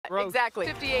gross. Exactly.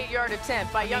 58-yard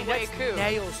attempt by Young Wei Koo.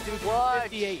 Nails, dude. What?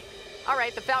 58. All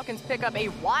right, the Falcons pick up a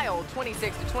wild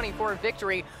 26-24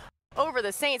 victory over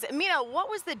the Saints. Mina, what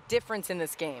was the difference in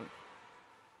this game?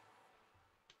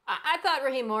 I thought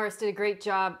Raheem Morris did a great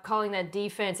job calling that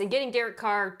defense and getting Derek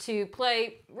Carr to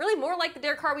play really more like the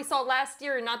Derek Carr we saw last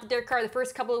year and not the Derek Carr the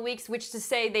first couple of weeks, which to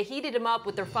say they heated him up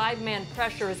with their 5-man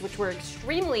pressures, which were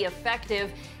extremely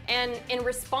effective. And in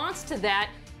response to that,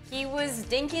 he was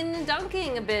dinking and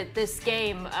dunking a bit this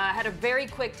game. Had a very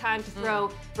quick time to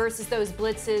throw versus those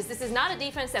blitzes. This is not a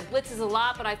defense that blitzes a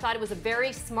lot, but I thought it was a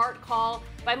very smart call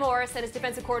by Morris and his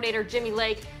defensive coordinator, Jimmy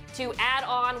Lake, to add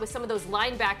on with some of those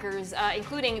linebackers,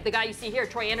 including the guy you see here,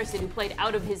 Troy Anderson, who played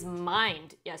out of his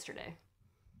mind yesterday.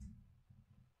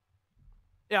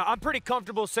 Yeah, I'm pretty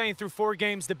comfortable saying through 4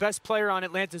 games, the best player on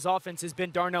Atlanta's offense has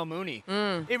been Darnell Mooney.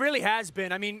 It really has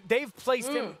been. I mean, they've placed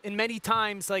him in many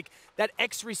times like that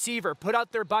X-receiver, put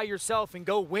out there by yourself and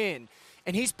go win.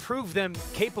 And he's proved them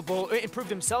capable, improved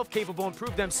himself capable, and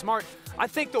proved them smart. I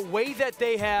think the way that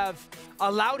they have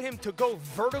allowed him to go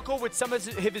vertical with some of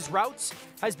his routes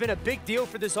has been a big deal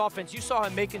for this offense. You saw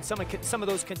him making some of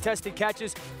those contested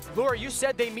catches. Laura, you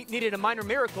said they needed a minor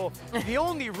miracle. The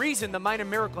only reason the minor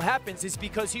miracle happens is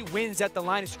because he wins at the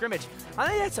line of scrimmage. I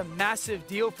think that's a massive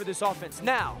deal for this offense.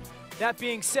 Now, that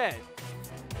being said,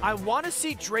 I want to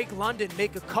see Drake London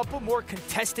make a couple more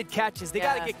contested catches. They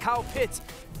got to get Kyle Pitts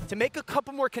to make a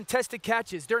couple more contested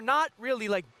catches. They're not really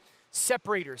like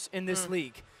separators in this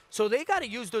league. So they got to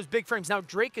use those big frames. Now,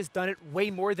 Drake has done it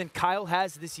way more than Kyle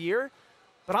has this year,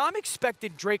 but I'm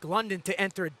expecting Drake London to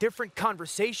enter a different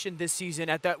conversation this season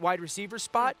at that wide receiver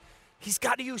spot. He's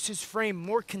got to use his frame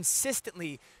more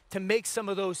consistently to make some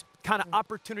of those kind of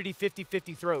opportunity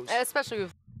 50-50 throws. Especially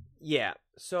with... Yeah,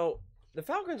 so the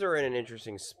Falcons are in an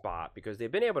interesting spot because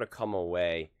they've been able to come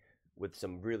away with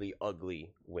some really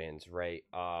ugly wins, right?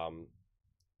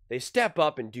 They step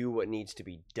up and do what needs to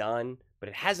be done, but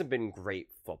it hasn't been great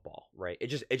football, right? It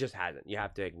just hasn't. You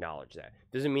have to acknowledge that.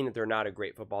 Doesn't mean that they're not a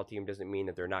great football team. Doesn't mean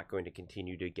that they're not going to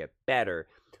continue to get better,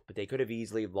 but they could have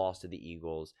easily lost to the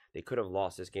Eagles. They could have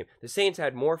lost this game. The Saints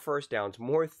had more first downs,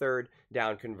 more third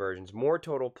down conversions, more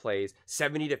total plays,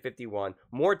 70-51,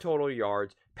 more total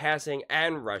yards, passing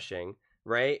and rushing,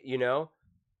 right? You know,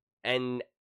 and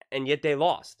yet they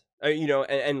lost.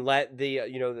 And let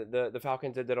the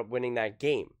Falcons ended up winning that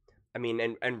game. I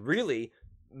mean, and really,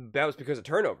 that was because of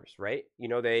turnovers, right? You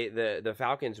know, the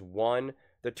Falcons won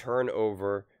the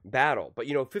turnover battle. But,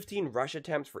 15 rush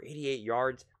attempts for 88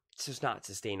 yards, it's just not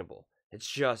sustainable. It's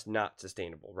just not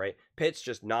sustainable, right? Pitt's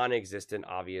just non-existent,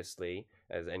 obviously,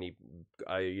 as any,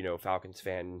 Falcons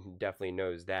fan definitely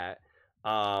knows that.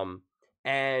 I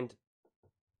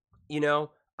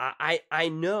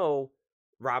know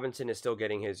Robinson is still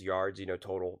getting his yards,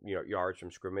 total, yards from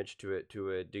scrimmage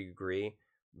to a degree,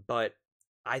 but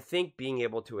I think being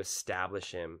able to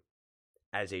establish him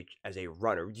as a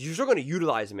runner, you're still going to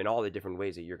utilize him in all the different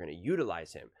ways that you're going to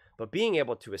utilize him, but being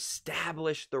able to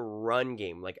establish the run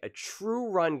game, like a true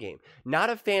run game, not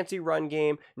a fancy run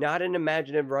game, not an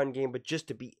imaginative run game, but just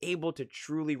to be able to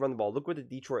truly run the ball. Look what the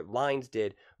Detroit Lions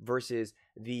did versus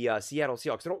the Seattle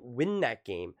Seahawks. They don't win that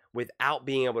game without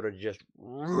being able to just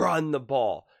run the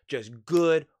ball, just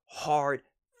good, hard,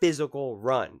 physical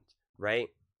runs, right?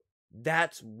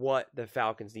 That's what the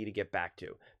Falcons need to get back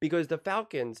to, because the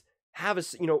Falcons have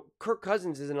Kirk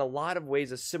Cousins is in a lot of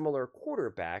ways a similar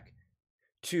quarterback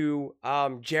to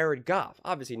Jared Goff.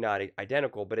 Obviously not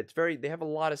identical, but they have a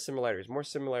lot of similarities, more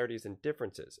similarities than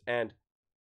differences. And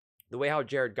the way how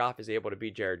Jared Goff is able to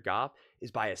be Jared Goff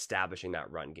is by establishing that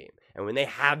run game. And when they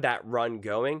have that run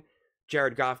going,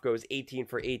 Jared Goff goes 18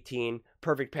 for 18,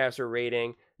 perfect passer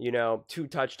rating, 2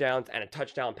 touchdowns and a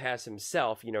touchdown pass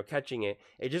himself, catching it.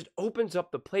 It just opens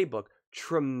up the playbook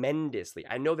tremendously.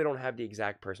 I know they don't have the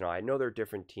exact personnel. I know they're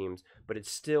different teams, but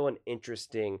it's still an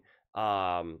interesting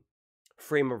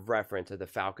frame of reference that the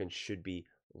Falcons should be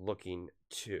looking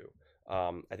to.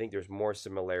 I think there's more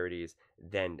similarities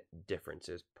than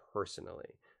differences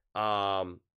personally.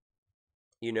 They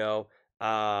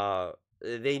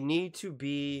need to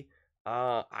be,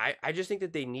 I just think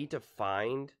that they need to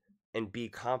find and be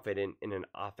confident in an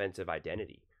offensive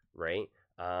identity, right?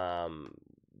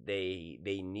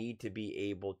 They need to be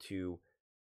able to,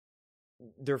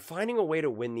 they're finding a way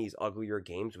to win these uglier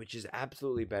games, which is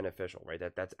absolutely beneficial, right?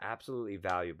 That's absolutely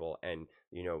valuable. And,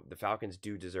 the Falcons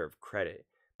do deserve credit.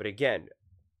 But again,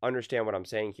 understand what I'm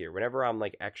saying here. Whenever I'm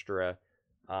like extra,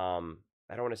 I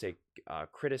don't want to say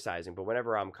criticizing, but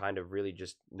whenever I'm kind of really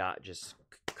just not just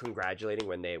congratulating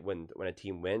when a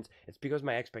team wins, it's because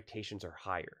my expectations are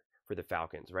higher for the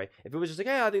Falcons, right? If it was just like,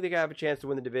 I think they have a chance to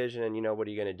win the division, and what are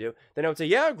you going to do? Then I would say,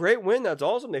 yeah, great win. That's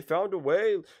awesome. They found a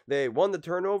way. They won the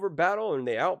turnover battle, and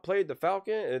they outplayed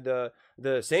the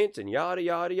Saints, and yada,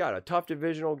 yada, yada. Tough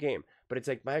divisional game. But it's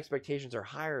like my expectations are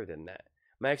higher than that.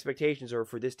 My expectations are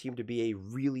for this team to be a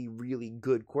really, really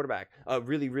good quarterback, a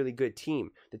really, really good team,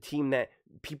 the team that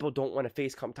people don't want to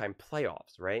face come time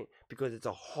playoffs, right? Because it's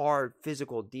a hard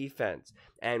physical defense.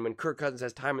 And when Kirk Cousins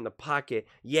has time in the pocket,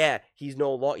 yeah, he's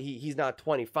he's not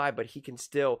 25, but he can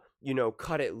still,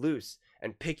 cut it loose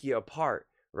and pick you apart,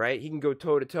 right? He can go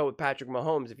toe-to-toe with Patrick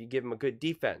Mahomes if you give him a good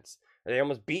defense. And they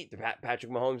almost beat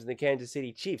Patrick Mahomes and the Kansas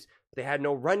City Chiefs, but they had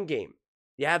no run game.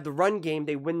 You have the run game,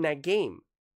 they win that game,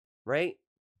 right?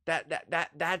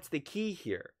 That's the key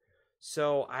here.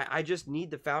 So I just need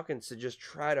the Falcons to just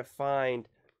try to find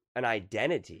an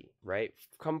identity, right?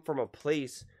 Come from a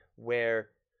place where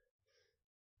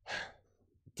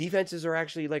defenses are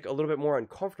actually like a little bit more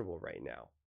uncomfortable right now,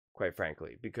 quite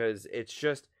frankly, because it's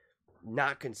just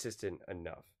not consistent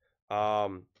enough.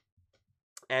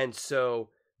 And so,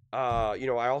 I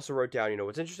also wrote down,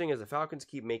 what's interesting is the Falcons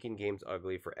keep making games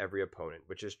ugly for every opponent,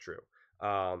 which is true.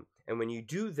 And when you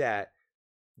do that,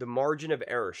 the margin of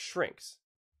error shrinks,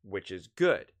 which is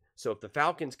good. So if the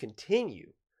Falcons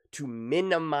continue to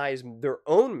minimize their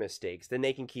own mistakes, then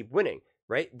they can keep winning,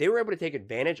 right? They were able to take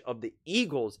advantage of the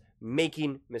Eagles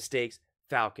making mistakes.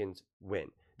 Falcons win.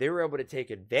 They were able to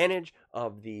take advantage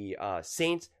of the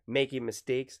Saints making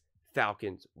mistakes.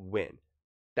 Falcons win.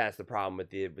 That's the problem with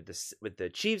the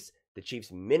Chiefs. The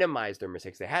Chiefs minimized their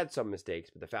mistakes. They had some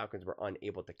mistakes, but the Falcons were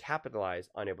unable to capitalize,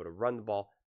 unable to run the ball.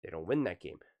 They don't win that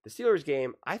game. The Steelers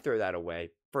game, I throw that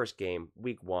away. First game,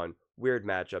 week 1, weird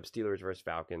matchup, Steelers versus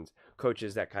Falcons.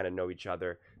 Coaches that kind of know each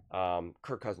other.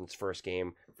 Kirk Cousins' first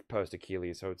game post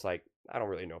Achilles, so it's like I don't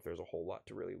really know if there's a whole lot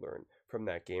to really learn from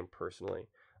that game personally.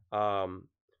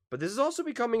 But this is also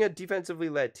becoming a defensively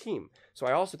led team, so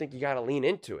I also think you got to lean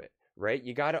into it, right?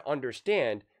 You got to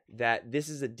understand that this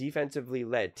is a defensively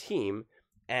led team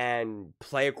and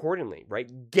play accordingly,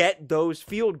 right? Get those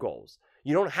field goals.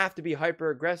 You don't have to be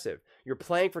hyper aggressive. You're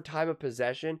playing for time of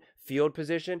possession, field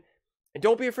position, and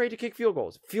don't be afraid to kick field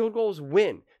goals. Field goals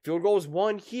win. Field goals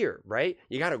won here, right?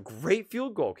 You got a great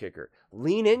field goal kicker.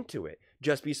 Lean into it.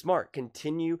 Just be smart.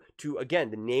 Continue to, again,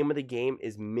 the name of the game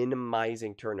is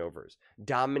minimizing turnovers,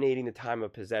 dominating the time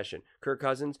of possession. Kirk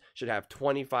Cousins should have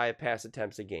 25 pass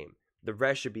attempts a game. The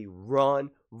rest should be run,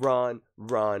 run,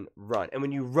 run, run. And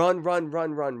when you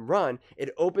run, it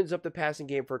opens up the passing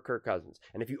game for Kirk Cousins.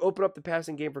 And if you open up the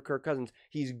passing game for Kirk Cousins,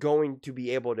 he's going to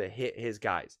be able to hit his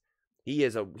guys. He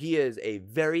is a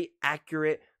very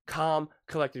accurate, calm,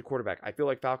 collected quarterback. I feel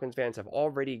like Falcons fans have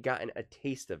already gotten a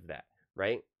taste of that,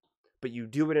 right? But you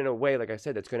do it in a way, like I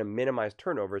said, that's going to minimize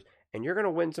turnovers, and you're going to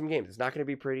win some games. It's not going to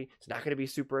be pretty. It's not going to be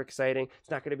super exciting.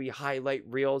 It's not going to be highlight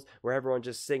reels where everyone's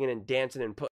just singing and dancing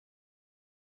and putting.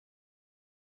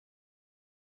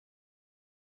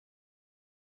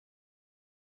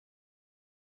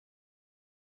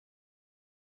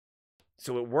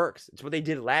 So it works. It's what they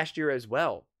did last year as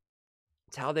well.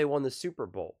 It's how they won the Super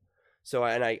Bowl. So,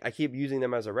 and I keep using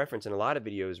them as a reference in a lot of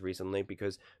videos recently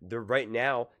because they're right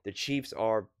now, the Chiefs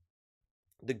are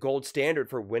the gold standard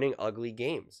for winning ugly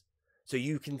games. So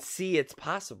you can see it's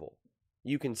possible.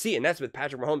 You can see, and that's with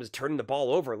Patrick Mahomes turning the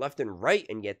ball over left and right,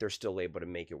 and yet they're still able to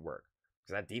make it work.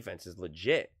 Because that defense is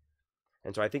legit.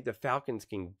 And so I think the Falcons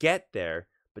can get there,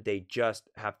 but they just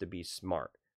have to be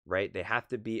smart, right? They have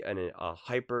to be a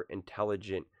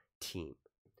hyper-intelligent team.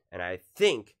 And I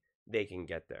think they can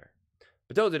get there.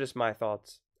 But those are just my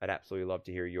thoughts. I'd absolutely love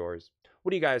to hear yours. What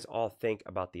do you guys all think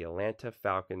about the Atlanta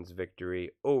Falcons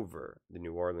victory over the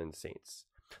New Orleans Saints?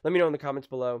 Let me know in the comments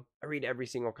below. I read every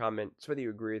single comment. It's whether you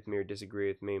agree with me or disagree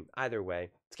with me. Either way,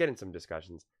 let's get in some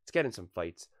discussions. Let's get in some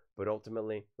fights. But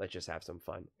ultimately, let's just have some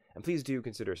fun. And please do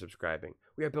consider subscribing.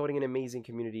 We are building an amazing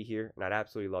community here, and I'd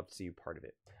absolutely love to see you part of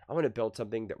it. I want to build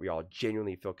something that we all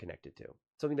genuinely feel connected to.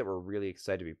 Something that we're really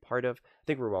excited to be part of. I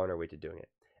think we're well on our way to doing it.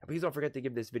 And please don't forget to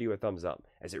give this video a thumbs up,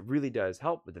 as it really does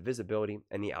help with the visibility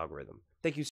and the algorithm.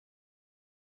 Thank you so much.